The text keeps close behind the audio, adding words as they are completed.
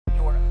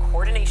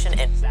relaxation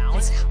and sound.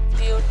 It's help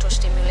you to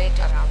stimulate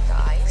around the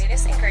eyes.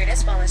 Latest and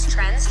greatest wellness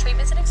trends,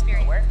 treatments, and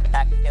experience.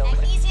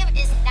 Magnesium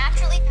is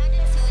naturally found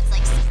in foods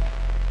like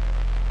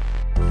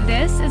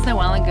This is the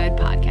Well and Good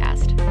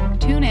podcast.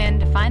 Tune in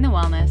to find the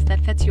wellness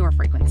that fits your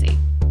frequency.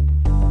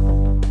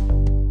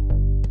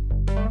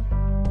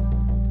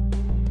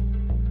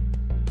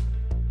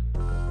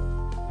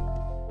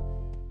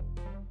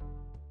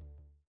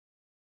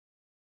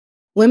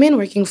 Women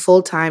working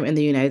full-time in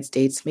the United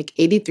States make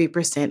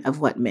 83% of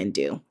what men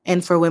do.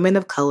 And for women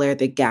of color,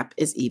 the gap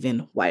is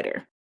even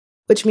wider.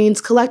 Which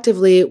means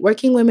collectively,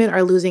 working women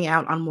are losing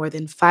out on more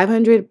than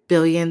 $500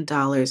 billion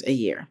a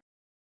year.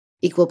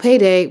 Equal Pay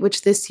Day,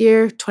 which this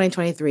year,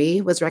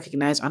 2023, was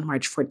recognized on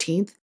March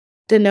 14th,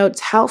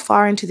 denotes how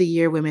far into the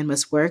year women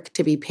must work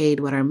to be paid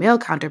what our male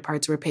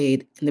counterparts were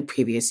paid in the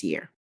previous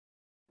year.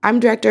 I'm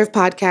Director of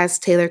Podcasts,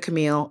 Taylor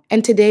Camille,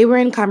 and today we're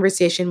in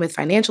conversation with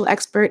financial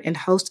expert and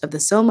host of the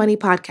So Money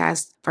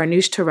podcast,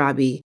 Farnoosh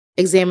Torabi,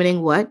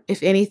 examining what,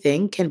 if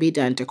anything, can be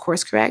done to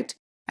course correct,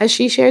 as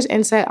she shares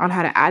insight on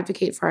how to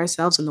advocate for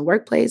ourselves in the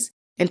workplace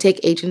and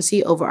take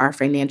agency over our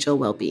financial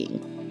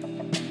well-being.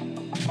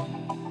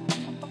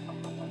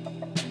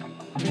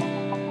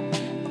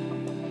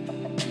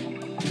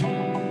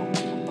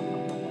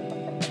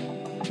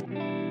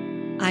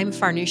 I'm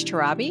Farnoosh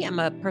Torabi. I'm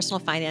a personal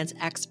finance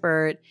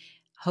expert,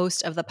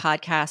 host of the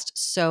podcast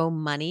So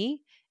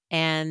Money,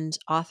 and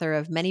author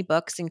of many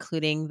books,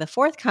 including the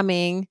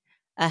forthcoming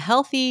A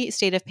Healthy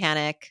State of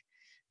Panic,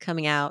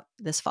 coming out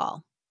this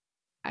fall.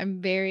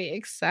 I'm very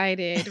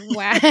excited.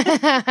 Wow.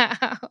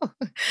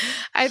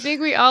 I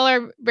think we all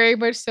are very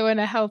much so in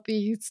a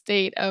healthy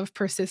state of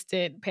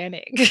persistent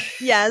panic.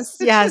 Yes.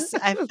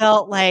 I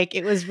felt like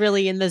it was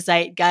really in the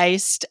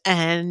zeitgeist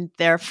and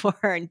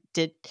therefore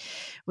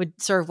would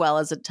serve well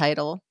as a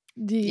title.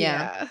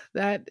 Yeah,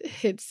 that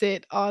hits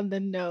it on the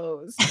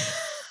nose.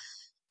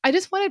 I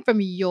just wanted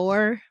from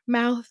your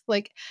mouth,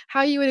 like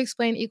how you would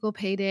explain Equal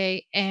Pay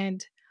Day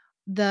and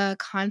the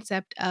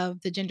concept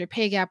of the gender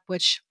pay gap,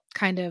 which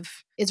kind of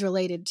is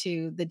related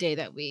to the day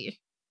that we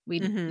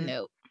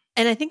note.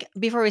 And I think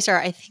before we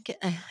start,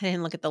 I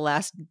didn't look at the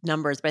last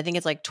numbers, but I think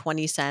it's like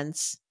 20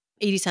 cents,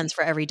 80 cents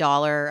for every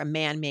dollar a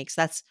man makes.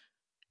 That's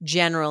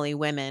generally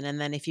women.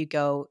 And then if you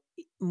go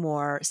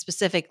more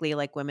specifically,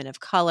 like women of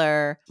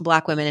color,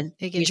 Black women,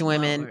 Asian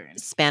women,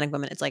 Hispanic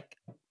women, it's like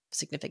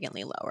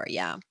significantly lower.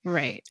 Yeah.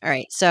 Right. All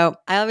right. So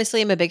I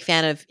obviously am a big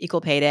fan of Equal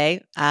Pay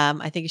Day.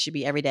 I think it should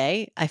be every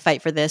day. I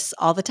fight for this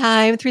all the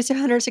time,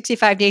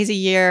 365 days a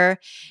year.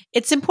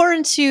 It's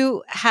important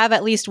to have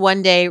at least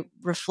one day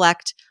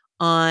reflect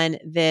on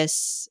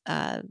this,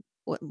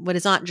 what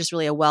is not just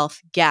really a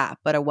wealth gap,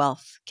 but a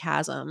wealth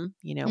chasm.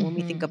 You know, when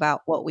we think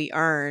about what we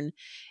earn,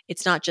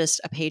 it's not just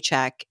a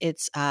paycheck.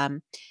 It's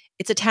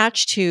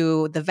attached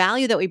to the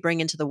value that we bring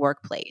into the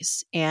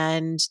workplace.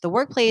 And the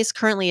workplace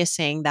currently is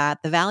saying that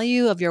the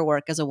value of your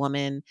work as a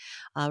woman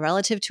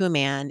relative to a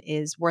man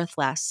is worth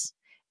less.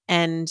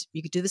 And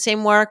you could do the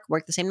same work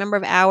the same number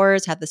of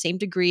hours, have the same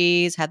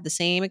degrees, have the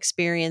same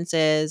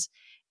experiences,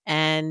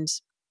 and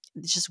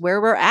it's just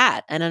where we're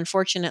at. And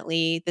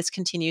unfortunately, this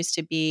continues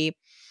to be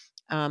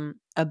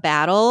a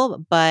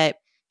battle. But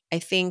I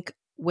think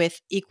with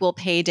Equal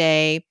Pay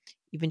Day,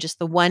 even just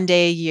the one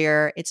day a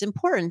year, it's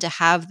important to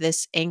have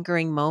this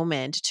anchoring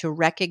moment to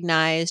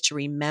recognize, to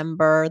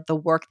remember the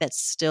work that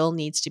still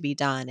needs to be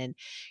done. And,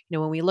 you know,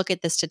 when we look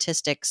at the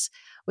statistics,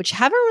 which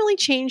haven't really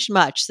changed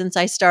much since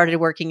I started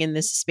working in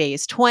this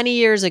space 20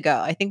 years ago,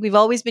 I think we've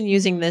always been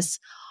using this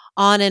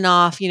on and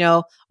off, you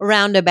know,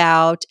 around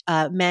about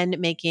men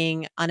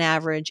making on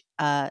average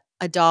a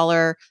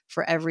dollar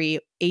for every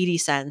 80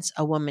 cents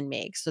a woman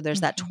makes. So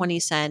there's that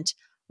 20 cent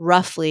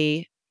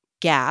roughly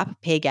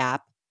pay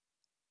gap.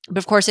 But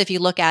of course, if you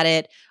look at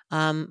it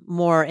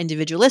more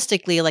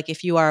individualistically, like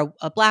if you are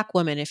a Black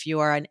woman, if you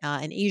are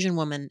an Asian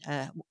woman,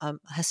 a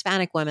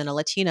Hispanic woman, a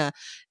Latina,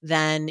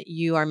 then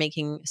you are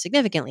making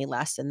significantly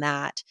less than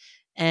that.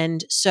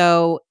 And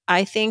so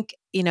I think,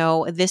 you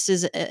know, this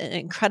is an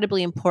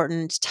incredibly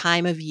important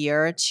time of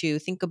year to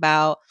think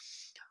about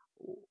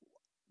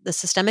the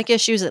systemic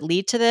issues that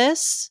lead to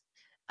this.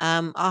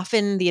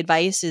 Often the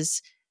advice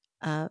is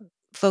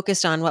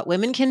focused on what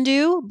women can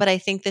do, but I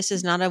think this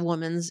is not a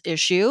woman's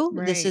issue.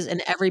 Right. This is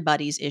an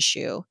everybody's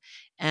issue.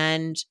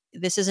 And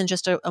this isn't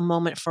just a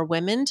moment for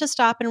women to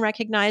stop and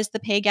recognize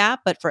the pay gap,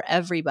 but for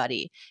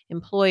everybody,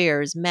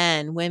 employers,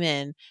 men,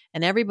 women,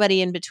 and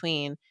everybody in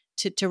between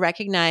to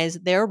recognize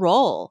their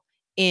role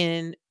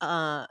in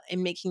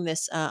making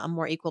this a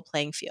more equal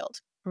playing field.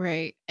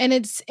 Right. And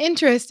it's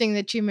interesting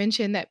that you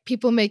mentioned that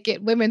people make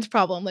it women's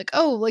problem. Like,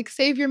 oh, like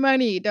save your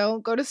money.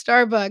 Don't go to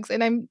Starbucks.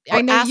 And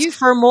I know ask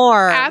for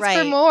more. Ask right.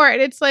 for more.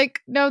 And it's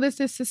like, no,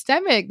 this is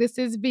systemic. This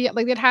is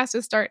like it has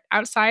to start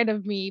outside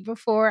of me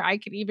before I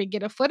can even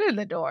get a foot in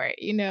the door,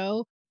 you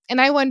know?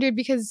 And I wondered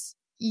because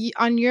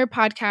on your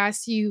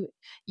podcast, you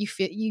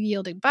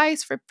yield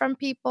advice from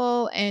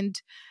people.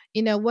 And,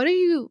 you know, what do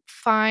you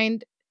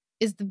find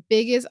is the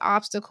biggest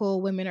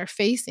obstacle women are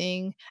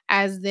facing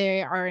as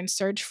they are in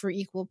search for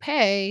equal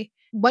pay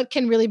what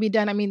can really be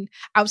done? I mean,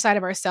 outside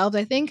of ourselves,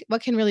 I think,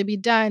 what can really be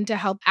done to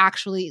help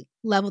actually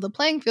level the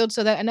playing field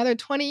so that another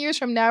 20 years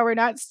from now, we're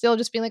not still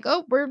just being like,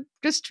 oh, we're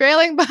just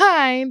trailing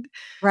behind.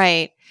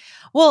 Right.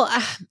 Well,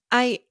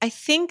 I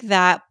think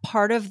that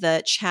part of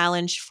the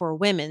challenge for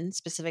women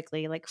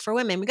specifically, like for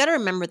women, we got to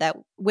remember that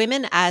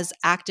women as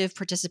active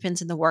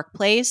participants in the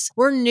workplace,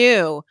 we're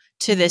new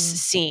to this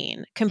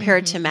scene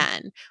compared to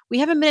men. We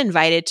haven't been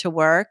invited to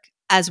work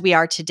as we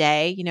are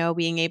today,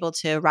 being able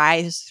to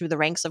rise through the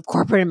ranks of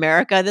corporate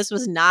America. This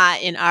was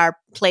not in our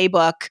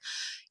playbook,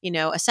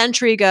 a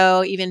century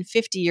ago, even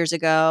 50 years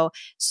ago.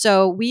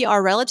 So we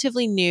are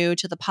relatively new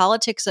to the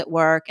politics at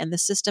work and the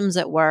systems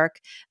at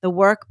work. The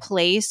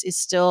workplace is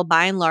still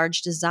by and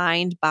large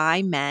designed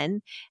by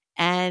men.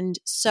 And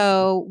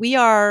so we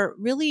are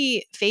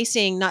really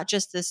facing not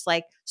just this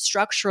like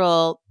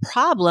structural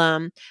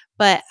problem,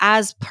 but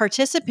as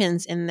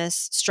participants in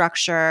this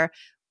structure,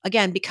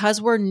 again, because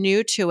we're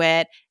new to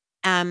it,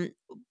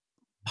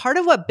 part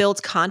of what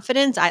builds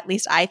confidence, at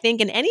least I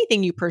think, in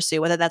anything you pursue,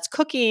 whether that's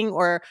cooking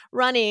or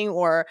running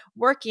or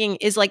working,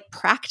 is like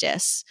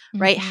practice,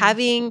 right?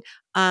 Having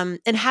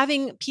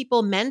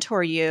people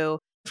mentor you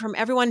from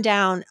everyone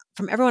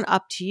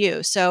up to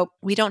you. So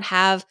we don't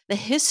have the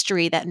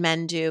history that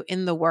men do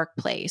in the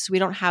workplace. We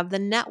don't have the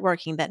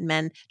networking that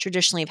men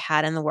traditionally have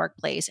had in the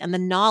workplace, and the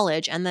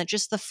knowledge and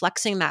just the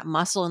flexing that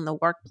muscle in the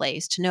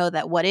workplace to know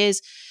that what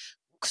is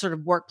sort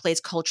of workplace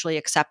culturally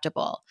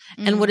acceptable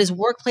and what is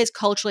workplace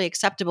culturally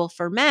acceptable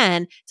for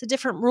men, it's a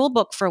different rule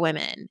book for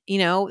women.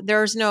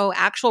 There's no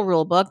actual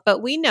rule book,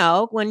 but we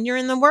know when you're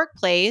in the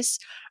workplace,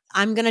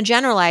 I'm going to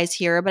generalize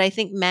here, but I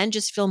think men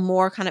just feel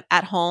more kind of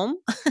at home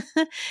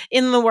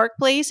in the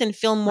workplace and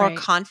feel more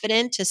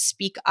confident to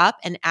speak up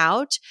and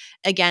out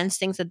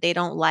against things that they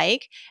don't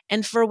like.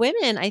 And for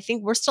women, I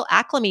think we're still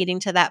acclimating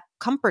to that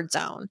comfort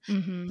zone.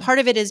 Part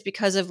of it is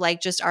because of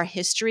like just our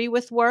history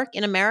with work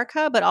in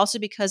America, but also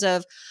because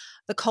of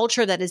the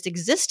culture that is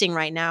existing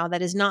right now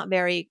that is not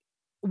very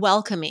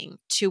welcoming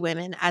to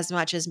women as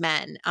much as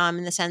men,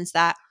 in the sense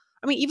that,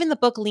 even the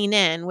book Lean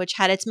In, which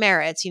had its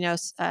merits,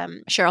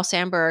 Sheryl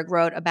Sandberg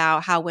wrote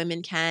about how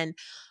women can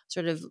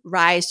sort of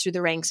rise through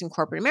the ranks in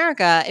corporate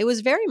America. It was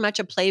very much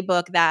a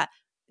playbook that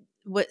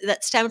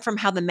stemmed from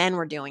how the men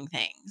were doing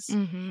things.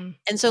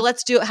 And so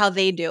let's do it how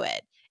they do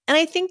it. And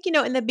I think,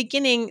 in the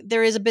beginning,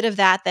 there is a bit of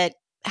that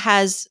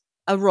has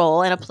a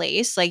role and a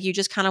place. Like you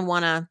just kind of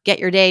want to get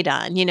your day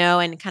done,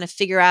 and kind of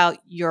figure out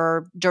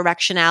your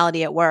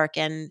directionality at work.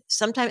 And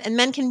sometimes, and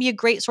men can be a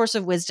great source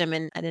of wisdom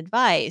and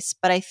advice.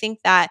 But I think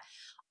that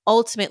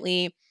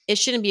ultimately it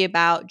shouldn't be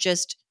about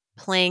just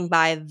playing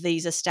by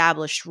these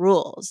established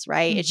rules,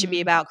 right? It should be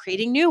about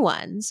creating new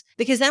ones,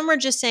 because then we're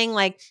just saying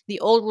like the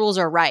old rules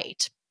are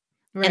right.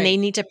 And they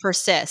need to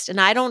persist. And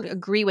I don't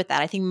agree with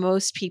that. I think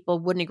most people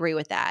wouldn't agree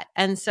with that.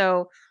 And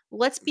so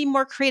let's be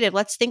more creative.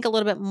 Let's think a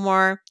little bit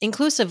more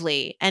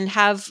inclusively and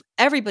have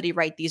everybody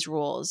write these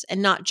rules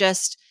and not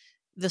just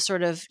the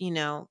sort of,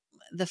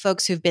 the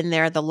folks who've been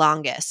there the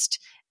longest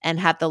and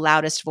have the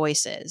loudest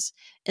voices.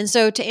 And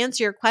so to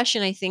answer your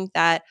question, I think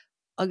that,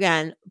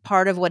 again,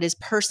 part of what is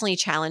personally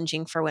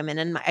challenging for women,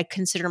 and I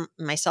consider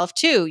myself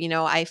too,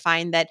 I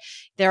find that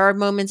there are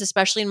moments,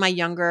 especially in my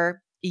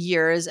younger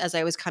years as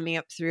I was coming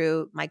up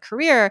through my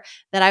career,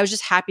 that I was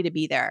just happy to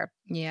be there.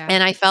 Yeah.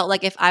 And I felt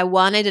like if I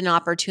wanted an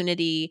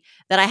opportunity,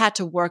 that I had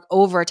to work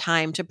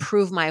overtime to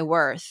prove my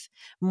worth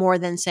more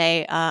than,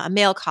 say, a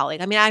male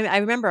colleague. I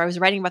remember I was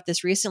writing about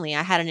this recently.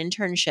 I had an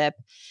internship.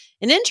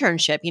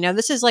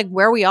 This is like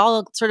where we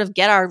all sort of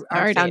get our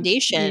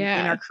foundation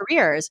in our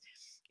careers.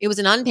 It was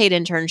an unpaid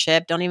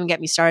internship. Don't even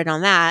get me started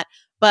on that.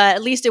 But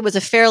at least it was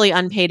a fairly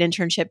unpaid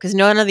internship because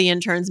none of the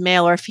interns,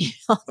 male or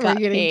female, got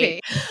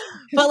paid.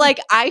 But like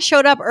I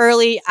showed up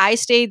early, I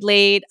stayed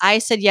late, I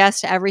said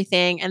yes to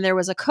everything. And there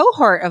was a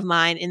cohort of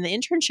mine in the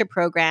internship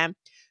program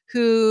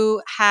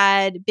who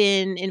had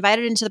been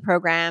invited into the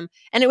program.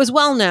 And it was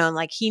well known,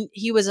 like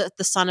he was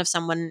the son of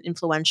someone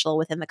influential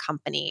within the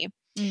company.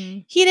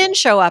 He didn't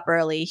show up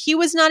early. He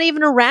was not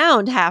even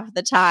around half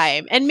the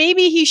time. And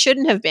maybe he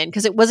shouldn't have been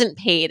because it wasn't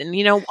paid.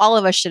 And, all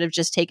of us should have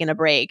just taken a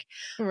break.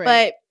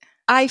 But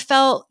I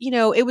felt,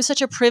 it was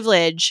such a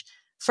privilege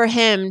for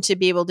him to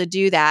be able to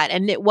do that.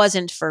 And it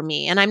wasn't for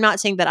me. And I'm not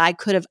saying that I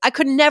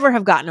could never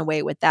have gotten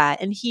away with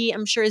that. And he,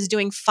 I'm sure, is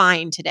doing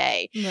fine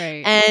today.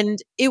 Right. And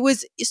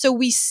so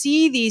we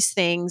see these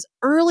things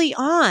early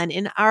on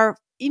in our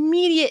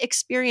immediate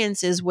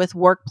experiences with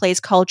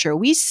workplace culture.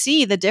 We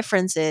see the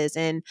differences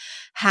in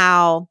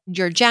how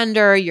your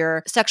gender,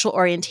 your sexual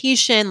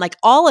orientation, like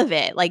all of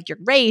it, like your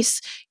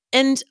race,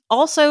 and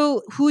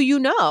also who you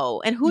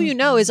know. And who you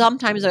know is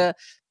sometimes a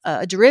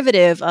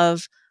derivative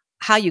of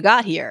how you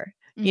got here,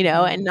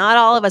 and not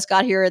all of us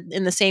got here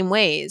in the same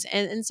ways.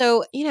 And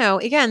so,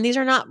 again, these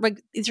are not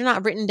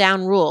written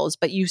down rules,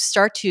 but you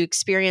start to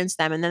experience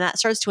them. And then that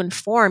starts to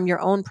inform your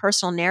own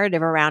personal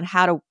narrative around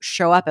how to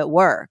show up at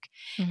work.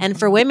 And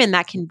for women,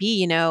 that can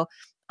be,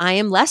 I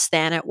am less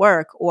than at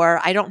work, or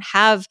I don't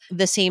have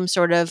the same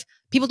sort of,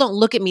 people don't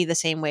look at me the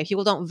same way.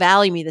 People don't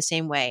value me the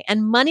same way.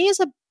 And money is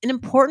an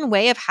important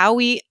way of how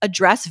we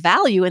address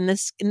value in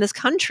this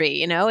country.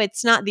 You know,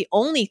 it's not the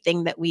only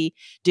thing that we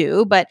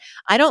do, but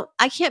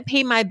I can't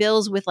pay my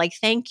bills with like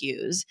thank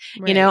yous.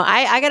 Right. You know,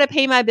 I got to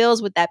pay my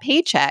bills with that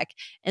paycheck.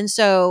 And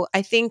so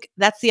I think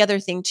that's the other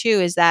thing too,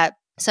 is that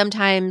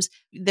sometimes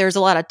there's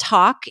a lot of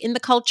talk in the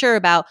culture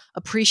about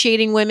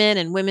appreciating women,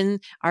 and women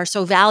are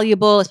so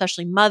valuable,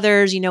 especially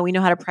mothers. You know, we know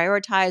how to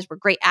prioritize. We're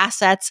great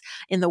assets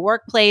in the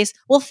workplace.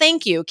 Well,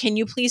 thank you. Can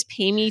you please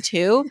pay me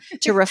too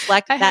to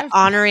reflect that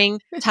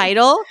honoring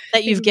title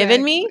that you've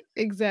given me?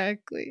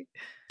 Exactly.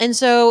 And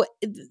so,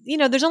 you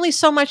know, there's only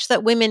so much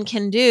that women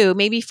can do.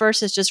 Maybe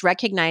first is just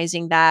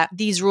recognizing that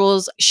these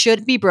rules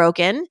should be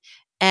broken.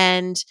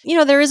 And, you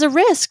know, there is a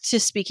risk to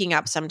speaking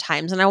up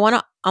sometimes. And I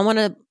want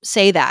to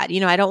say that, you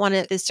know, I don't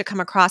want this to come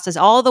across as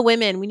all the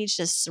women, we need to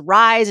just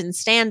rise and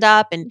stand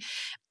up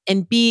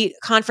and be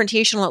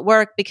confrontational at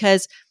work,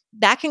 because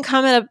that can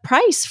come at a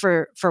price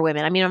for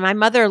women. I mean, my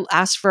mother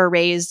asked for a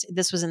raise.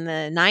 This was in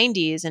the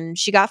 90s, and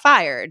she got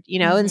fired, you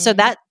know, and so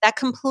that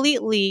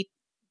completely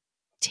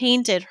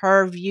tainted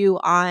her view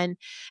on,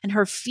 and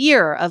her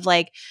fear of,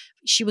 like,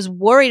 she was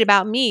worried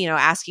about me, you know,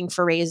 asking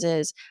for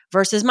raises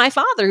versus my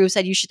father, who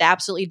said you should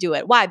absolutely do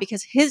it. Why?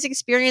 Because his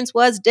experience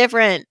was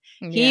different.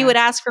 He would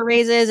ask for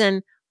raises,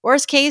 and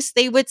worst case,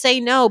 they would say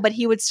no, but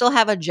he would still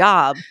have a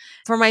job.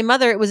 For my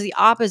mother, it was the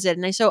opposite.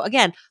 And so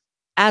again,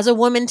 as a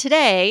woman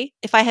today,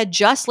 if I had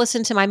just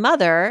listened to my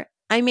mother,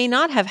 I may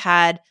not have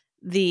had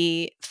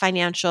the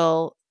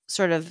financial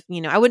sort of, you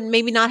know, I wouldn't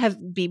maybe not have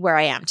be where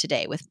I am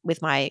today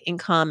with my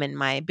income and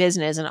my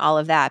business and all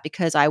of that,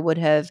 because I would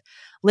have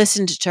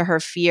listened to her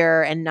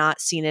fear and not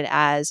seen it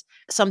as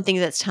something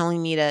that's telling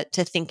me to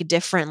think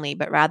differently,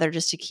 but rather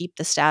just to keep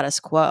the status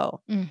quo.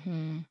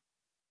 Mm-hmm.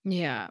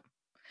 Yeah.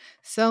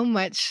 So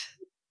much.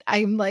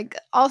 I'm like,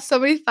 so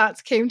many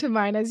thoughts came to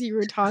mind as you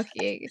were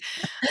talking.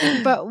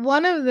 But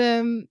one of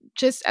them,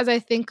 just as I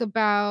think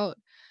about,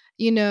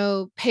 you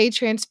know, pay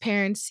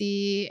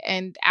transparency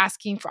and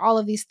asking for all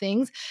of these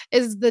things,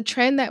 is the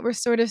trend that we're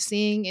sort of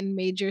seeing in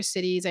major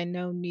cities. I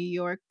know New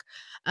York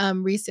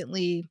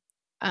recently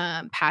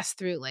passed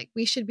through, like,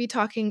 we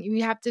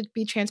have to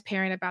be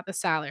transparent about the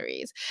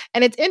salaries.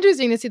 And it's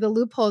interesting to see the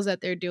loopholes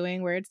that they're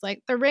doing, where it's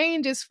like the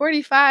range is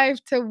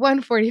 45 to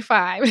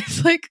 145.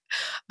 It's like,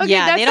 okay,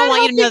 yeah, they don't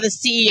want you to know the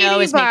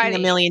CEO is making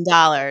 $1 million.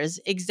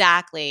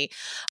 Exactly.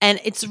 And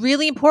it's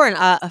really important.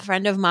 A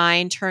friend of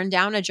mine turned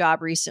down a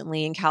job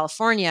recently in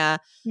California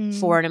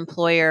for an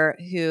employer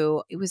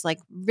who, it was like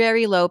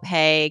very low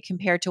pay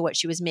compared to what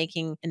she was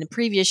making in the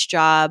previous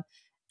job.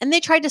 And they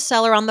tried to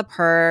sell her on the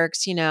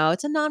perks, you know,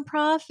 it's a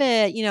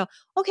nonprofit, you know,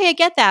 okay, I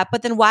get that.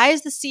 But then why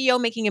is the CEO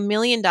making $1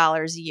 million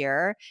a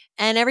year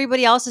and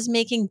everybody else is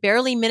making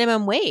barely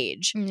minimum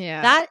wage?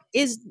 Yeah.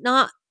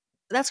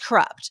 That's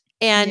corrupt.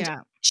 And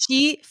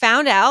she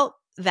found out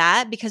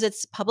that because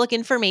it's public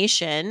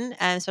information,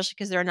 and especially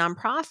because they're a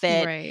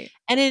nonprofit, right.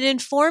 And it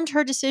informed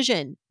her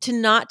decision to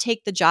not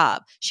take the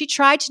job. She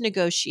tried to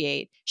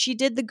negotiate. She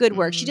did the good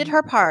work. She did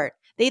her part.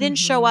 They didn't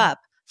show up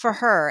for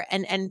her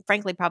and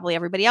frankly, probably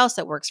everybody else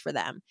that works for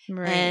them.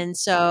 Right. And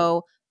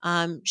so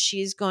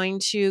she's going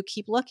to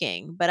keep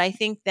looking. But I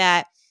think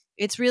that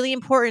it's really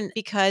important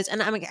because,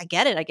 and I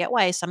get it. I get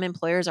why some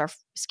employers are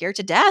scared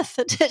to death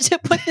to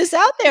put this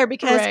out there,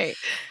 because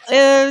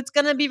it's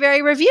going to be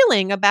very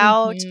revealing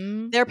about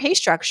their pay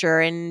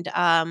structure. And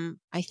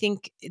I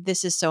think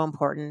this is so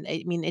important.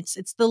 I mean,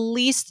 it's the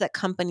least that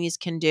companies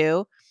can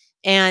do.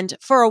 And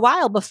for a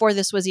while before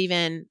this was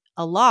even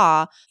a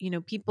law, you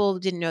know, people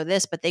didn't know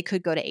this, but they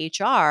could go to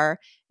HR.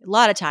 A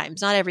lot of times,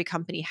 not every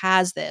company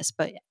has this,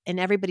 and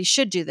everybody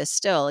should do this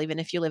still, even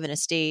if you live in a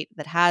state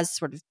that has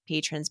sort of pay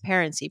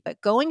transparency.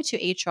 But going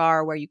to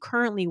HR where you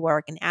currently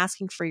work and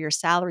asking for your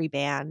salary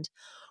band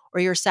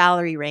or your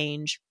salary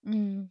range.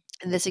 And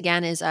this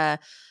again is I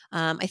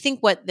think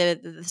what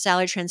the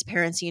salary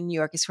transparency in New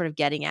York is sort of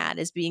getting at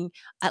is being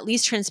at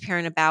least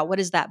transparent about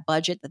what is that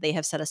budget that they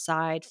have set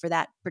aside for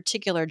that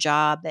particular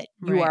job that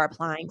you are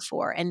applying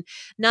for. And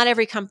not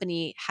every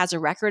company has a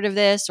record of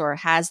this or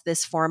has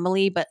this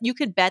formally, but you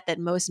could bet that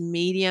most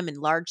medium and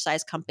large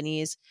size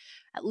companies,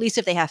 at least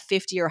if they have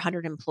 50 or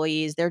 100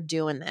 employees, they're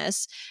doing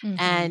this.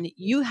 And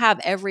you have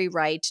every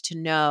right to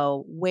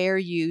know where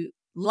you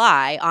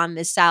lie on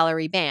this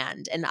salary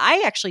band. And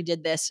I actually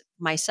did this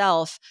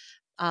myself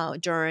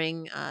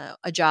during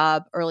a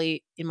job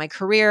early in my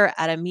career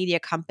at a media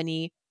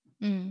company.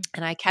 And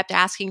I kept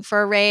asking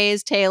for a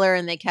raise, Taylor,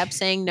 and they kept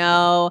saying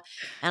no.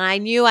 And I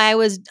knew I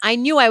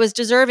was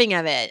deserving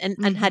of it,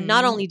 and had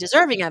not only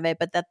deserving of it,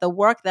 but that the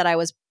work that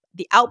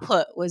the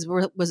output was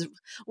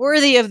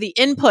worthy of the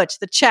input,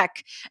 the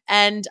check.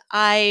 And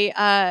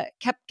I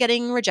kept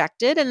getting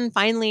rejected. And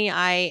finally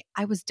I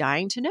was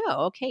dying to know,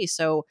 okay,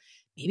 so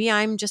maybe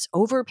I'm just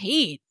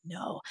overpaid.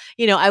 No,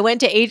 you know, I went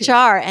to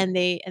HR and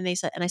they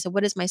said, and I said,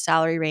 what is my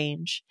salary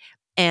range?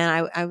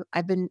 And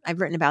I've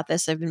written about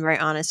this. I've been very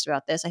honest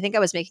about this. I think I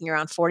was making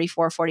around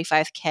 44,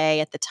 45K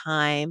at the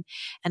time.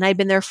 And I'd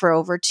been there for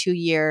over 2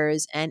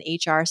 years. And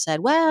HR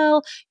said,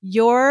 well,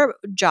 your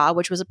job,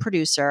 which was a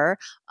producer,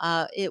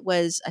 it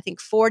was, I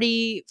think,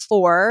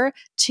 44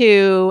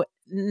 to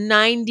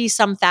 90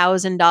 some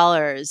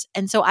 $1,000.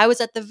 And so I was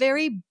at the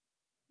very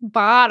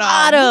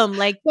bottom,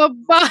 like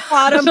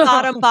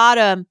The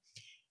bottom,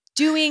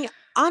 doing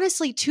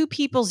honestly 2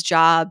 people's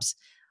jobs.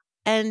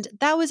 And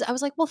I was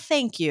like, well,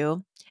 thank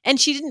you. And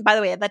she didn't, by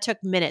the way, that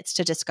took minutes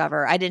to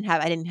discover. I didn't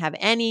have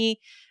any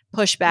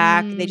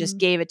pushback. They just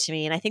gave it to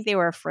me. And I think they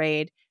were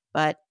afraid,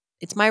 but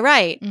it's my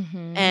right.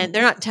 And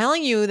they're not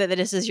telling you that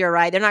this is your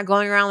right. They're not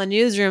going around the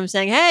newsroom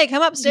saying, hey,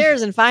 come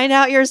upstairs and find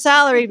out your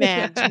salary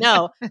band.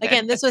 No,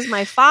 again, this was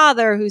my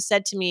father who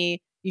said to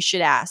me, you should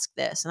ask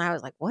this. And I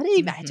was like, what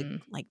even? I had to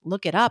like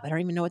look it up. I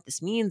don't even know what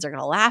this means. They're going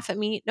to laugh at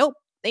me. Nope.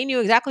 They knew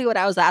exactly what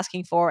I was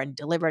asking for and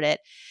delivered it.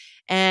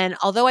 And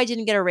although I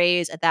didn't get a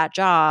raise at that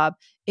job,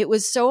 it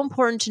was so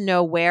important to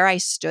know where I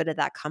stood at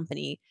that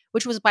company,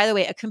 which was, by the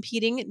way, a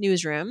competing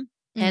newsroom.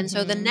 And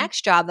so the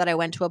next job that I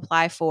went to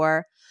apply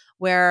for,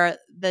 where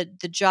the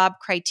job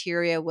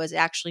criteria was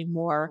actually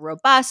more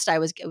robust, it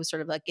was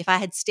sort of like if I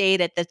had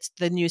stayed at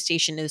the news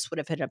station, this would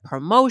have been a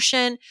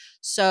promotion.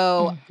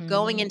 So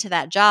going into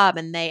that job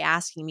and they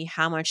asking me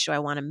how much do I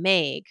want to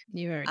make,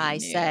 I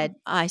said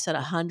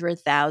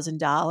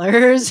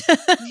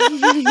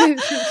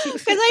 $100,000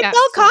 because I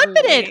felt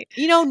confident.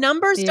 You know,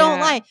 numbers don't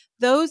lie.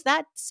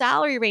 That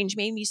salary range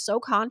made me so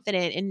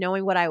confident in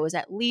knowing what I was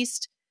at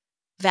least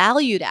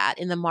valued at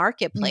in the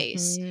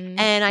marketplace.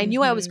 And I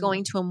knew I was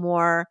going to a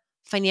more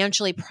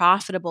financially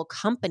profitable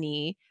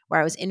company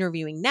where I was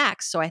interviewing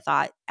next. So I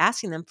thought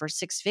asking them for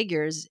 6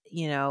 figures,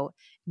 you know,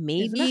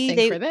 maybe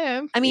they for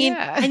them. I mean,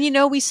 and you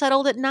know, we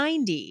settled at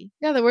 90.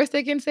 Yeah, the worst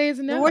they can say is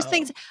no. The worst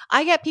things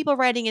I get people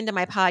writing into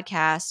my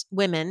podcast,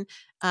 women,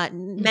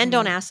 men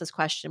don't ask this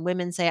question.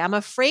 Women say, I'm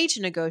afraid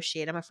to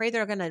negotiate. I'm afraid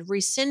they're going to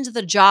rescind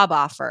the job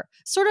offer.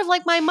 Sort of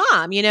like my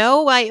mom, you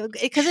know,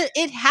 because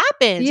it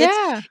happens.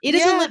 Yeah. It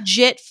is a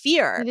legit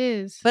fear. It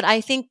is. But I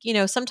think, you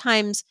know,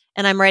 sometimes,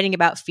 and I'm writing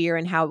about fear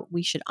and how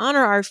we should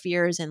honor our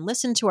fears and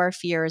listen to our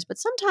fears. But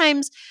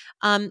sometimes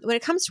when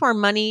it comes to our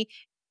money,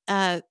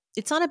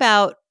 it's not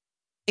about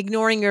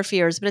ignoring your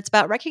fears, but it's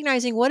about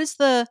recognizing what is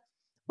the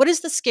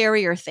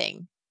scarier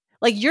thing.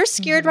 Like you're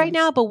scared right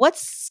now, but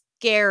what's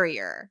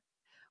scarier?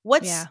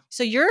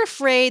 So you're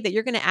afraid that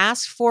you're going to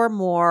ask for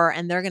more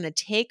and they're going to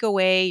take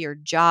away your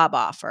job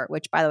offer,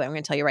 which by the way, I'm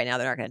going to tell you right now,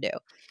 they're not going to do.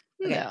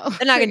 Okay. No,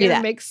 they're not going to do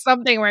that. Make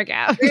something work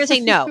out. They're going to say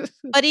no.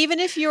 But even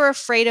if you're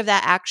afraid of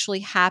that actually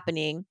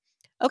happening,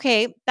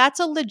 okay, that's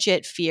a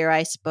legit fear,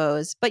 I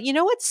suppose. But you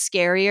know what's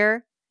scarier?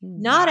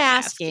 Not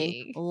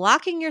asking,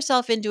 locking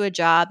yourself into a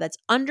job that's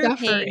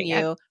underpaying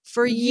you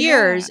for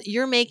years.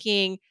 You're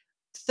making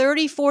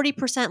 30,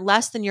 40%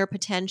 less than your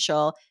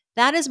potential.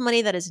 That is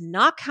money that is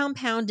not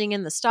compounding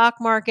in the stock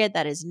market.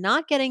 That is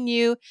not getting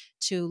you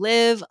to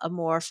live a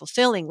more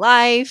fulfilling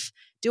life,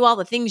 do all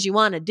the things you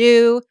want to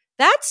do.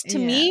 That's to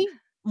me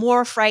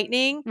more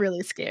frightening,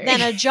 really scary than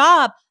a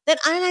job. And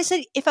I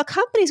said, if a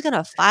company's going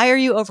to fire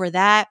you over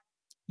that,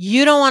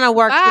 you don't want to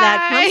work for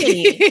that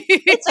company.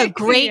 It's a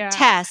great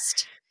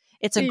test.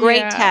 It's a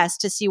great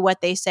test to see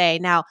what they say.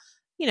 Now,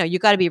 you know, you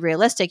got to be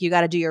realistic. You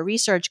got to do your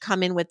research,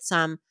 come in with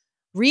some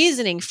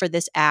reasoning for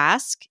this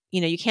ask.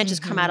 You know, you can't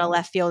just come out of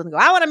left field and go,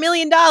 I want $1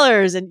 million.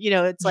 And, you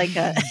know, it's like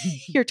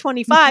you're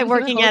 25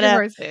 working at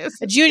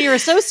a junior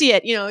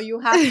associate. You know, you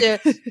have to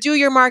do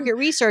your market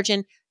research.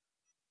 And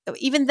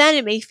even then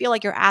it may feel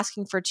like you're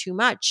asking for too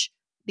much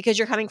because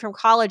you're coming from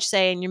college,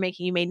 saying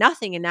you made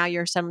nothing. And now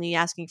you're suddenly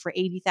asking for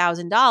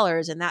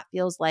 $80,000. And that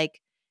feels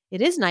like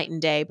it is night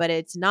and day, but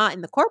it's not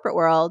in the corporate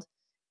world.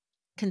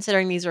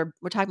 Considering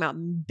we're talking about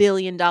 $1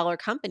 billion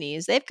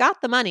companies, they've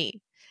got the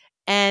money.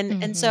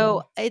 And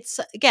so it's,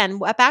 again,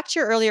 back to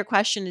your earlier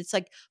question, it's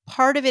like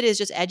part of it is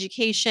just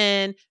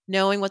education,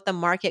 knowing what the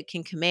market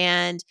can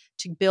command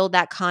to build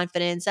that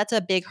confidence. That's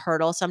a big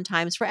hurdle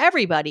sometimes for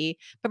everybody,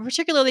 but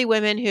particularly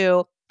women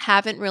who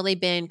haven't really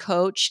been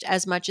coached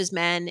as much as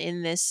men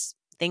in this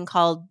thing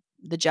called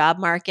the job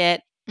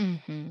market.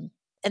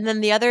 And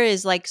then the other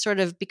is like sort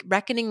of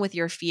reckoning with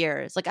your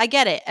fears. Like, I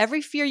get it.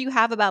 Every fear you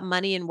have about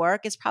money and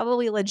work is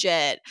probably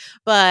legit,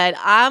 but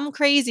I'm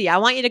crazy. I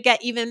want you to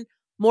get even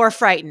more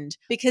frightened,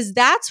 because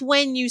that's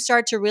when you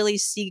start to really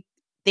see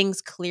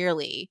things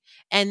clearly.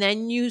 And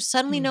then you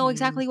suddenly know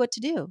exactly what to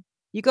do.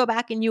 You go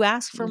back and you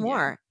ask for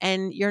more,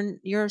 and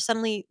you're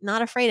suddenly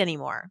not afraid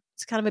anymore.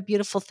 It's kind of a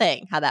beautiful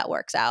thing how that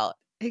works out.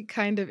 It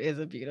kind of is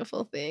a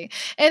beautiful thing.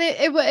 And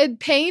it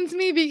pains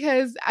me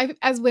because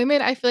as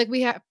women, I feel like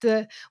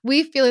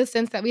we feel a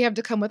sense that we have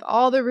to come with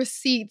all the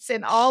receipts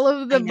and all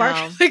of the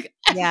market.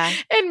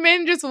 And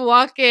men just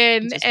walk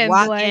in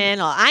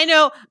I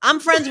know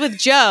I'm friends with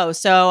Joe,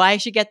 so I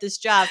should get this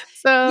job.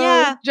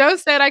 So Joe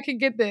said I could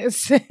get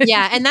this.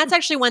 And that's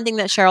actually one thing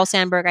that Sheryl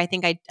Sandberg, I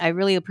think I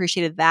really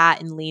appreciated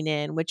that in Lean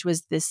In, which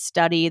was this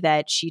study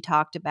that she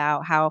talked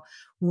about how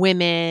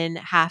women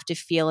have to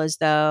feel as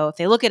though if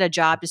they look at a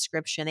job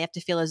description, they have to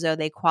feel as though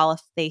they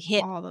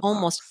hit All the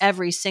almost box.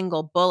 every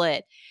single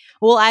bullet.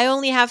 Well, I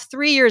only have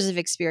 3 years of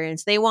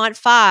experience. They want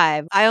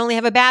 5. I only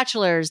have a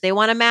bachelor's. They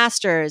want a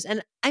master's.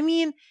 And I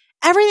mean,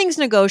 everything's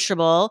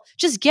negotiable.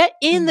 Just get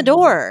in the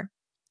door.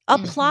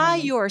 Apply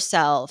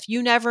yourself.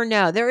 You never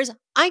know.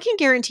 I can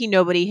guarantee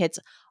nobody hits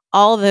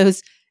all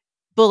those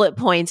bullet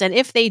points. And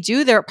if they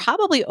do, they're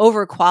probably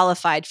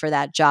overqualified for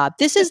that job.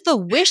 This is the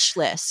wish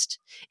list.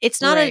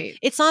 It's not Right.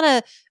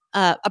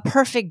 a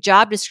perfect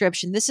job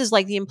description. This is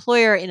like the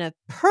employer in a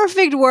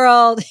perfect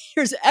world.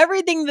 Here's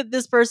everything that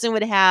this person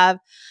would have.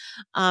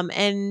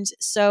 And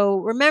so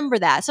remember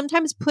that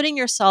sometimes putting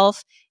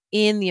yourself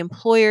in the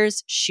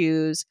employer's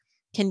shoes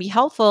can be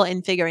helpful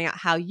in figuring out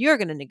how you're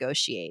going to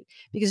negotiate,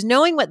 because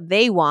knowing what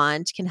they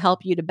want can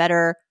help you to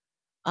better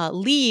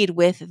lead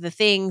with the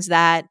things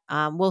that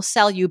will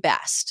sell you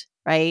best,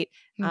 right?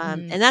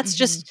 And that's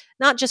just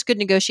not just good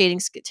negotiating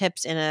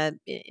tips in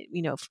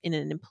in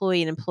an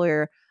employee and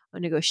employer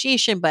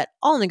negotiation, but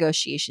all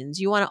negotiations.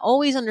 You want to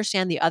always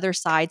understand the other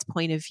side's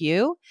point of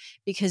view,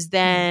 because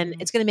then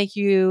it's going to make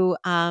you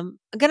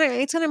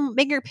it's going to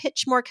make your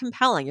pitch more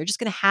compelling. You're just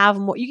going to have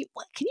more. Can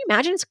you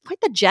imagine? It's quite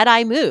the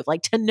Jedi move,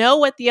 like to know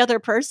what the other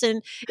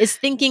person is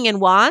thinking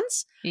and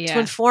wants to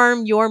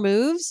inform your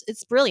moves.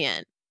 It's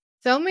brilliant.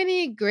 So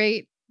many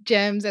great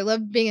gems. I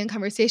love being in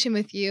conversation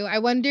with you. I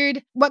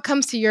wondered what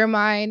comes to your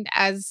mind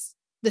as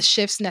the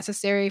shifts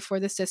necessary for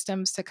the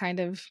systems to kind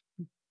of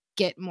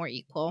get more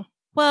equal.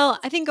 Well,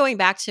 I think going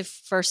back to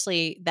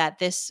firstly that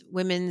this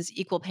Women's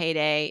Equal Pay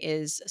Day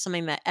is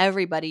something that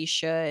everybody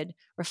should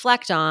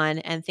reflect on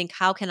and think,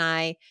 how can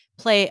I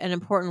play an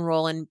important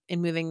role in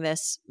moving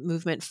this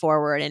movement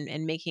forward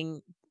and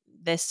making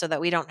this so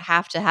that we don't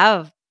have to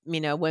have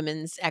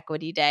Women's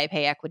Equity Day,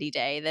 Pay Equity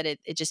Day, that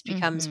it just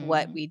becomes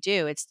what we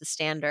do. It's the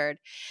standard.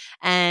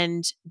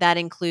 And that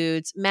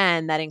includes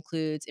men, that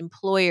includes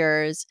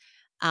employers,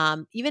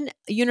 even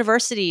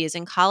universities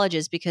and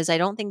colleges, because I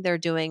don't think they're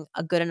doing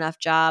a good enough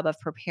job of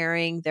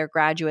preparing their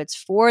graduates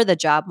for the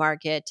job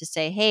market to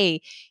say,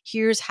 hey,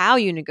 here's how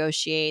you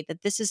negotiate,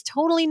 that this is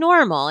totally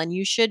normal and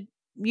you should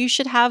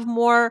have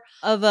more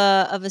of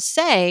a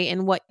say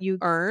in what you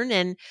earn.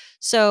 And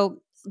so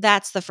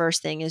that's the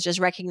first thing, is just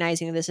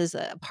recognizing this is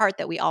a part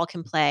that we all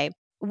can play.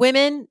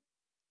 Women,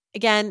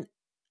 again,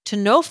 to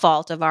no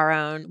fault of our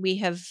own, we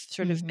have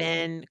sort of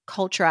been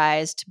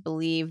culturized to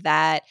believe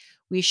that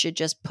we should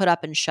just put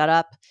up and shut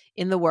up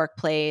in the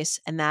workplace,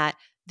 and that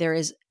there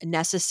is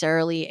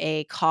necessarily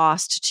a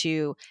cost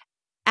to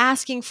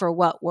asking for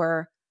what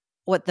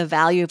the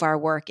value of our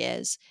work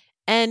is.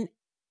 And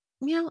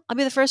I'll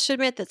be the first to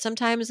admit that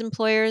sometimes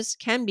employers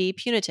can be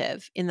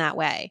punitive in that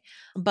way.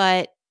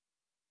 But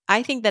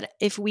I think that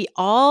if we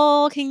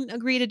all can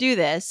agree to do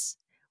this,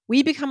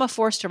 we become a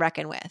force to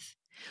reckon with.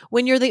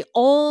 When you're the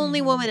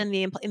only woman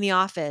in the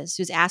office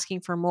who's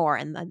asking for more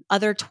and the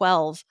other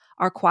 12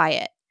 are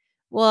quiet,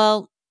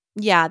 well,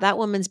 yeah, that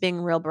woman's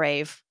being real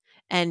brave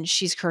and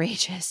she's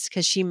courageous,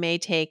 because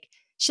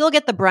she'll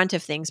get the brunt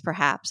of things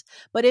perhaps.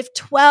 But if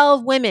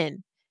 12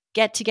 women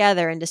get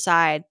together and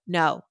decide,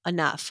 no,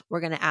 enough,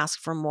 we're going to ask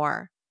for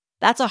more,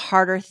 that's a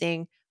harder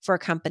thing for a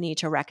company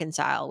to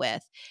reconcile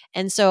with.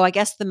 And so I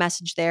guess the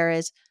message there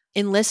is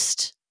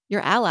enlist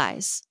your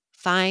allies,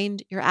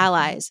 find your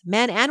allies,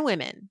 men and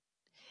women,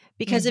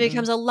 because it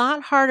becomes a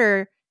lot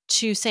harder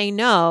to say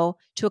no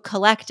to a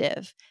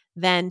collective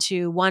than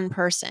to one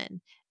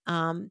person.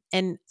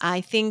 And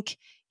I think,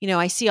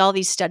 I see all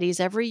these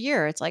studies every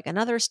year. It's like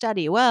another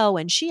study. Well,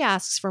 when she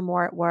asks for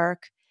more at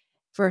work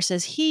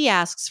versus he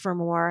asks for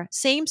more,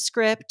 same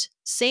script,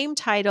 same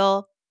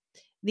title,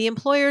 the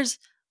employers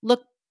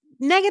look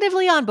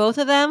negatively on both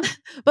of them,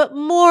 but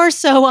more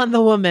so on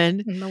the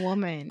woman.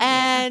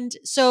 And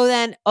so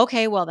then,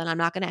 okay, well then I'm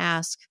not going to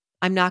ask.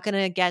 I'm not going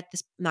to get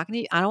this. I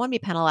don't want to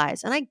be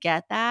penalized. And I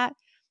get that.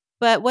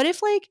 But what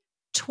if like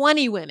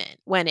 20 women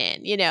went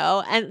in,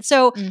 And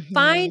so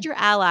find your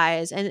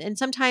allies. And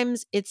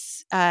sometimes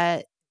it's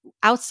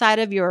outside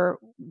of your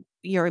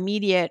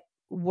immediate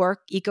work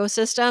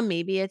ecosystem.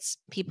 Maybe it's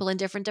people in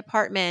different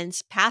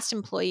departments, past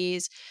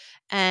employees,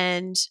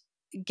 and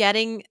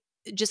getting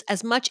just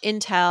as much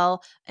intel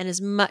and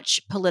as much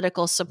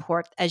political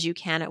support as you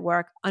can at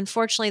work.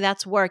 Unfortunately,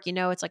 that's work.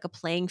 It's like a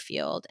playing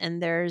field,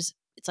 and it's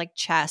like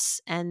chess.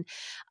 And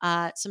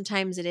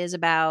sometimes it is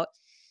about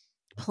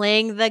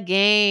playing the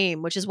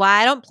game, which is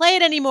why I don't play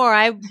it anymore.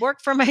 I work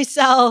for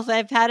myself.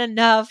 I've had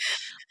enough.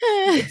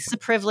 It's a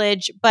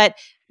privilege. But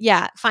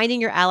yeah,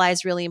 finding your allies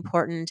is really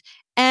important,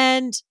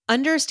 and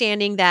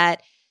understanding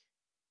that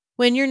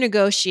when you're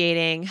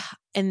negotiating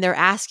and they're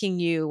asking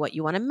you what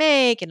you want to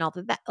make and all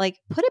of that, like,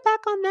 put it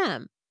back on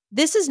them.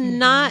 This is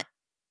not,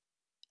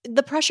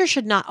 the pressure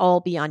should not all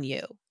be on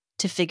you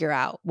to figure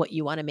out what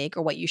you want to make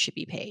or what you should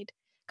be paid.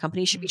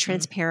 Companies should be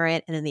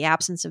transparent. And in the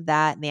absence of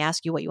that, and they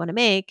ask you what you want to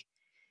make,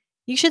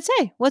 you should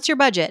say, what's your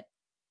budget?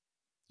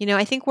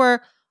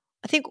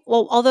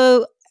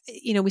 Although,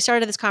 we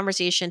started this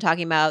conversation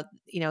talking about,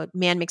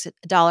 man makes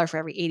 $1 for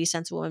every 80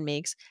 cents a woman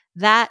makes,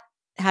 that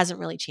hasn't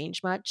really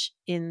changed much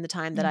in the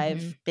time that Mhm.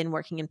 I've been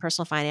working in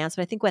personal finance.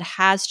 But I think what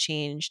has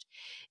changed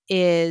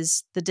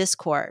is the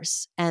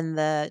discourse and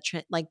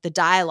the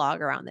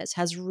dialogue around this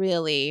has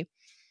really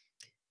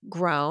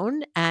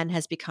grown and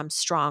has become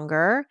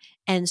stronger.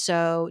 And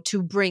so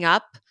to bring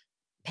up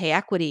pay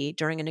equity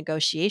during a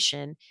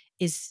negotiation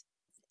it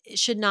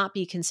should not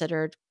be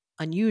considered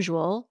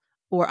unusual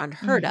or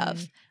unheard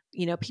of.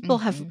 People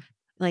have Mhm.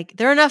 like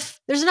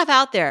there's enough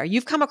out there.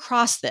 You've come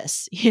across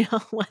this,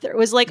 whether it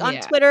was like on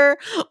Yeah. Twitter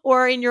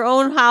or in your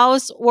own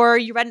house, or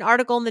you read an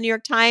article in the New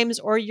York Times,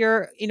 or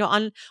you're,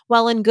 on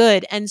Well and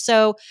Good. And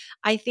so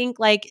I think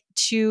like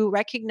to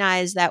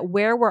recognize that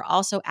where we're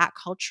also at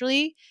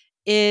culturally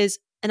is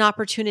an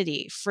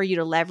opportunity for you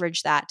to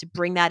leverage that, to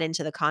bring that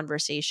into the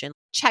conversation.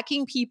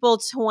 Checking people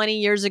 20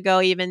 years ago,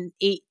 even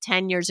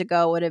 8-10 years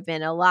ago, would have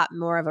been a lot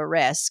more of a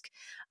risk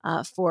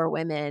for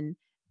women.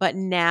 But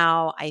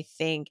now I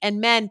think, and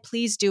men,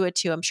 please do it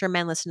too. I'm sure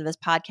men listen to this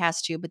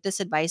podcast too, but this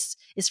advice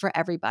is for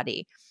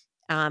everybody,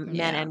 men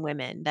Yeah. and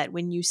women, that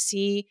when you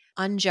see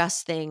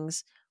unjust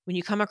things, when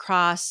you come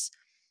across,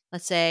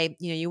 let's say,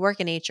 you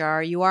work in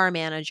HR, you are a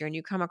manager, and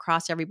you come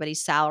across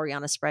everybody's salary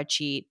on a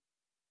spreadsheet.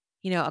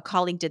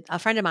 A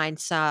friend of mine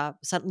saw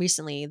something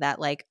recently that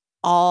like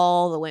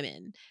all the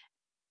women,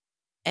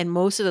 and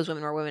most of those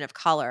women were women of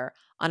color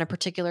on a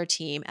particular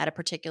team at a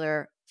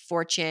particular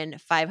Fortune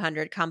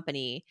 500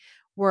 company,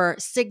 were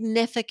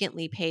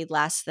significantly paid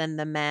less than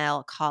the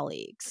male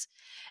colleagues.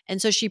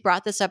 And so she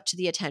brought this up to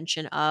the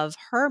attention of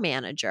her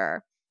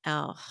manager.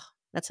 Oh,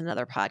 that's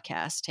another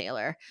podcast,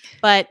 Taylor.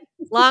 But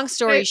long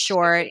story It should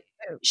short, be.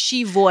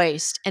 she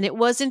voiced, and it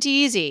wasn't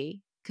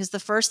easy because the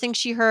first thing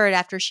she heard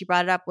after she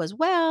brought it up was,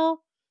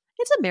 well,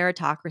 it's a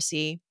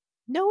meritocracy.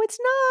 No, it's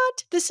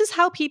not. This is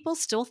how people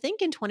still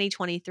think in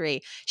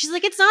 2023. She's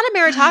like, it's not a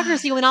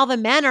meritocracy when all the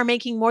men are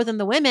making more than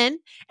the women,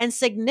 and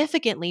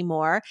significantly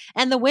more.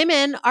 And the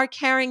women are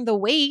carrying the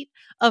weight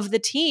of the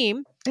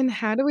team. And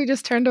how do we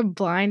just turn a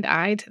blind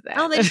eye to that?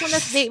 Oh, they just want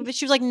us. But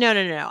she was like,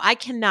 no. I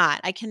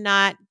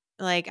cannot.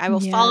 Like, I will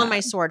fall on my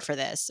sword for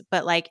this.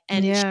 But like,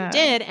 and she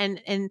did.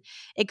 And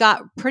it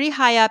got pretty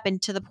high up,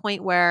 and to the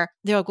point where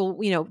they're like,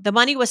 well, the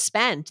money was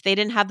spent. They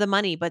didn't have the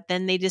money, but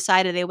then they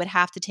decided they would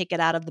have to take it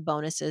out of the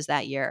bonuses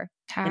that year.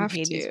 Have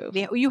to.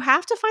 You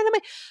have to find the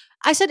money.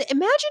 I said,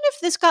 imagine if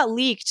this got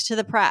leaked to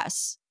the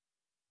press.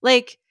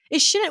 Like, we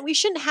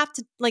shouldn't have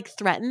to like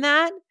threaten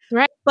that.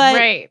 Right. But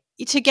right.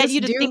 to get Just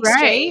you to do think right.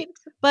 straight.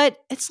 But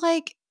it's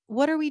like,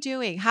 what are we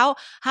doing? How,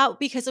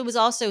 because it was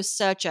also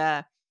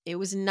it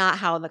was not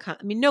how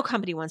no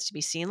company wants to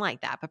be seen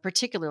like that, but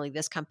particularly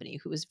this company,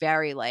 who was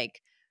very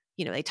like,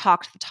 they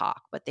talked the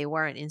talk, but they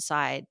weren't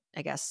inside,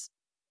 I guess.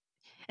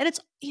 And it's,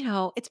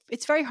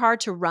 it's very hard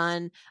to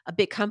run a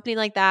big company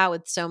like that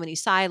with so many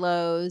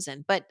silos.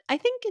 But I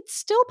think it's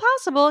still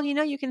possible.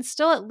 You can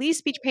still at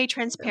least be paid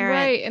transparent.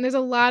 Right. And there's a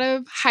lot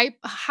of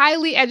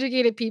highly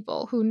educated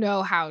people who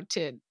know how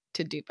to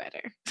do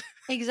better.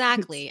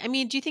 Exactly. I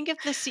mean, do you think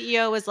if the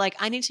CEO was like,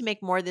 I need to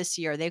make more this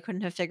year, they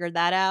couldn't have figured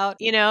that out,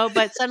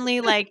 but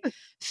suddenly like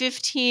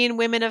 15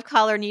 women of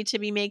color need to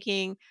be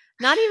making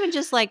not even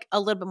just like a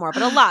little bit more,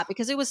 but a lot,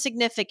 because it was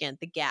significant,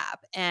 the gap.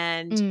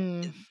 And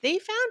they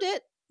found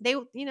it.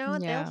 They'll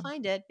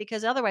find it,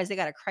 because otherwise they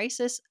got a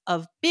crisis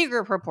of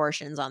bigger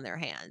proportions on their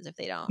hands if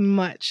they don't.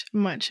 Much,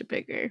 much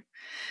bigger.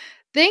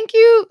 Thank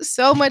you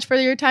so much for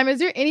your time. Is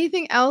there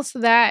anything else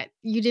that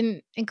you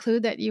didn't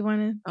include that you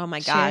want to Oh my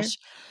share? gosh.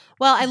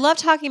 Well, I love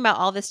talking about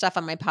all this stuff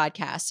on my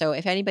podcast. So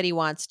if anybody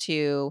wants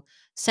to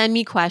send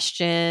me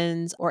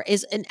questions or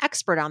is an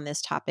expert on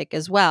this topic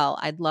as well,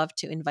 I'd love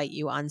to invite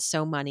you on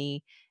So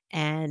Money.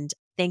 And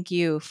thank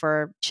you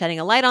for shedding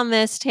a light on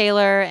this,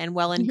 Taylor, and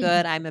Well and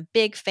Good. I'm a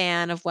big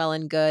fan of Well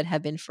and Good,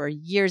 have been for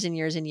years and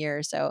years and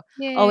years. So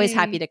always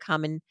happy to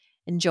come and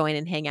join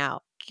and hang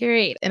out.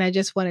 Great. And I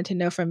just wanted to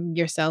know from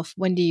yourself,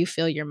 when do you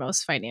feel you're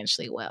most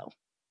financially well?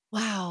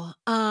 Wow.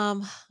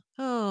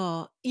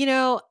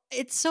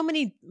 It's so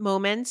many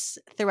moments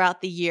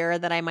throughout the year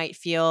that I might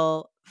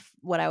feel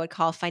what I would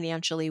call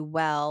financially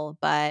well,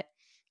 but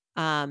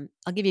I'll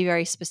give you a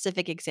very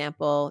specific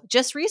example.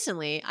 Just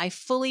recently, I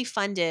fully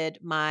funded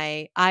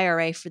my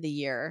IRA for the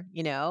year,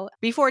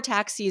 before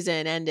tax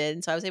season ended.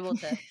 And so I was able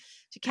to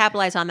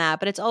capitalize on that.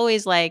 But it's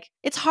always like,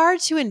 it's hard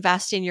to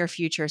invest in your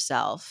future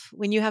self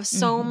when you have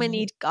so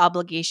many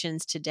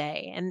obligations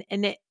today,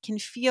 and it can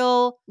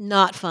feel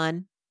not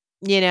fun.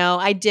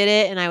 I did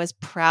it and I was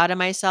proud of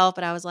myself,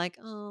 but I was like,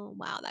 oh,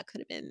 wow, that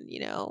could have been,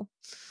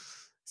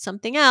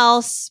 something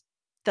else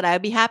that I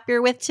would be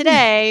happier with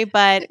today.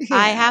 But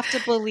I have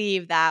to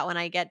believe that when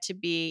I get to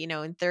be,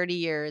 in 30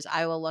 years,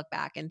 I will look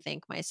back and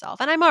thank myself.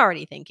 And I'm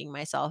already thanking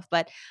myself,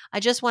 but I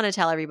just want to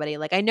tell everybody,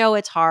 like, I know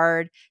it's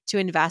hard to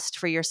invest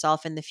for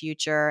yourself in the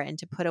future and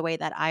to put away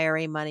that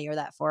IRA money or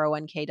that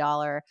 401k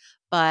dollar,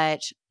 but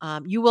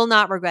you will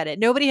not regret it.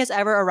 Nobody has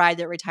ever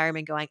arrived at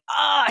retirement going,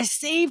 oh, I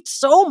saved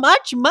so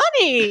much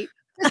money.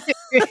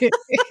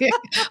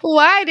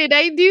 Why did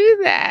I do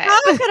that?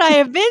 How could I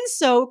have been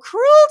so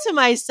cruel to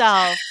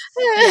myself?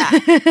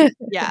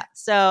 Yeah.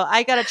 So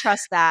I got to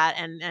trust that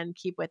and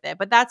keep with it.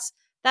 But that's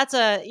that's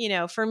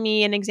for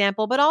me, an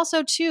example. But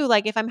also too,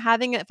 like if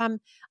I'm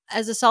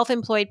as a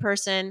self-employed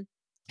person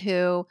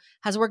who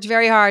has worked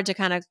very hard to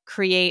kind of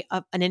create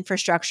an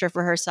infrastructure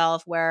for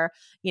herself where,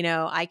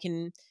 I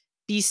can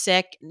be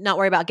sick, not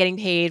worry about getting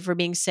paid for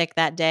being sick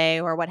that day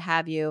or what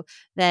have you,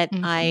 that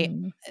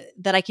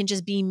I can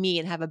just be me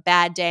and have a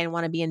bad day and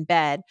want to be in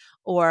bed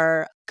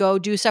or go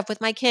do stuff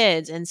with my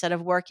kids instead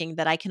of working,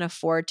 that I can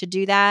afford to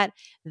do that,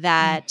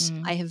 I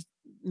have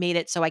made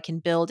it so I can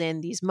build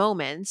in these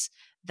moments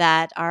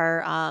that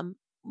are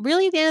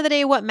really at the end of the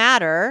day what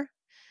matter,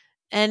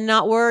 and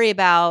not worry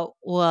about,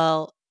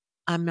 well,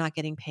 I'm not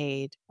getting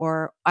paid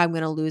or I'm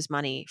going to lose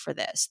money for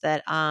this.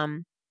 That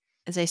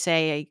as I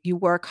say, you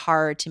work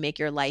hard to make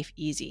your life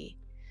easy,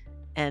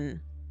 and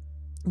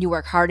you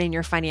work hard in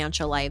your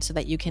financial life so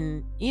that you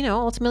can,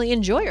 ultimately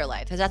enjoy your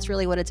life, because that's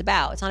really what it's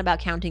about. It's not about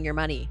counting your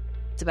money.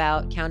 It's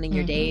about counting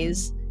your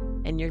days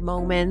and your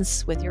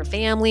moments with your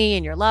family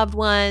and your loved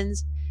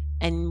ones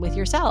and with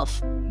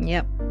yourself.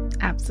 Yep,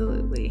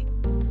 absolutely.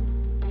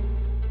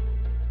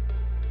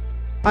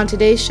 On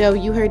today's show,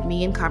 you heard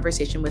me in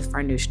conversation with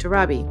Farnoosh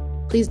Torabi.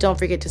 Please don't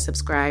forget to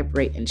subscribe,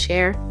 rate, and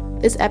share.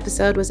 This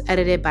episode was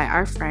edited by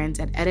our friends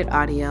at Edit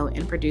Audio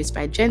and produced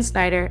by Jen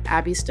Snyder,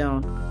 Abby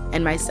Stone,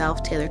 and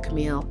myself, Taylor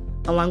Camille,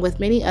 along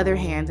with many other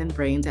hands and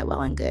brains at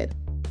Well and Good.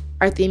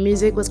 Our theme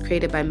music was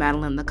created by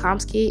Madeline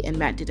Lakomsky and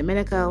Matt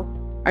DiDomenico.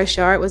 Our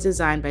show art was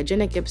designed by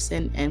Jenna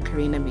Gibson and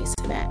Karina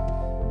Masonette.